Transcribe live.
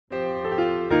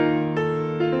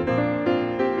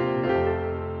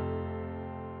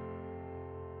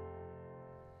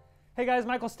Hey guys,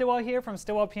 Michael Stilwell here from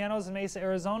Stilwell Pianos in Mesa,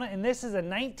 Arizona, and this is a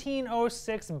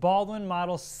 1906 Baldwin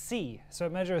Model C. So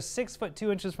it measures 6 foot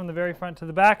 2 inches from the very front to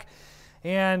the back,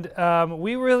 and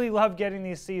we really love getting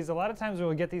these Cs. A lot of times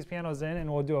we'll get these pianos in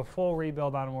and we'll do a full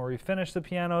rebuild on them where we finish the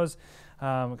pianos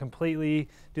completely,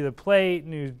 do the plate,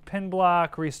 new pin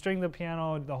block, restring the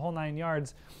piano, the whole 9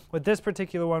 yards. With this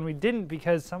particular one we didn't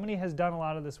because somebody has done a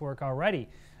lot of this work already.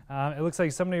 It looks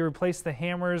like somebody replaced the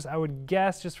hammers, I would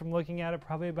guess, just from looking at it,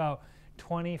 probably about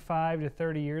 25 to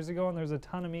 30 years ago, and there's a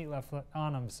ton of meat left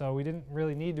on them, so we didn't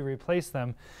really need to replace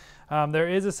them. There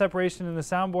is a separation in the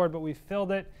soundboard, but we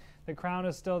filled it. The crown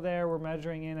is still there. We're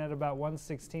measuring in at about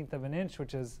 1/16 of an inch,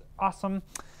 which is awesome.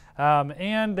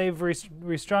 And they've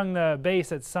restrung the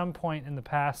bass at some point in the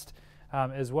past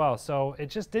as well, so it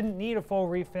just didn't need a full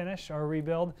refinish or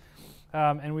rebuild.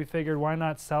 And we figured why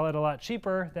not sell it a lot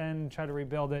cheaper than try to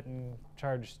rebuild it and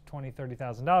charge $20,000,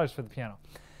 $30,000 for the piano.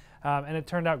 And it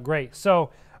turned out great.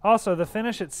 So also the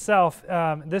finish itself,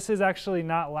 this is actually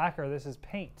not lacquer, this is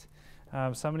paint.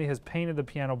 Somebody has painted the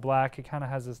piano black. It kind of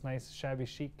has this nice shabby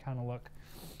chic kind of look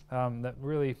that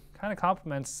really kind of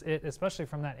complements it, especially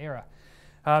from that era.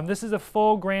 This is a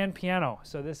full grand piano.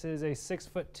 So this is a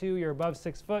 6'2", you're above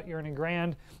 6 foot, you're in a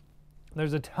grand.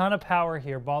 There's a ton of power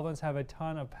here. Baldwins have a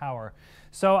ton of power.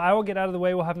 So I will get out of the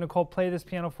way. We'll have Nicole play this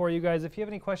piano for you guys. If you have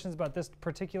any questions about this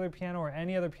particular piano or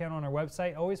any other piano on our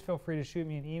website, always feel free to shoot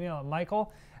me an email at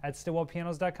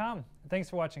michael@stillwellpianos.com. Thanks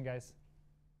for watching, guys.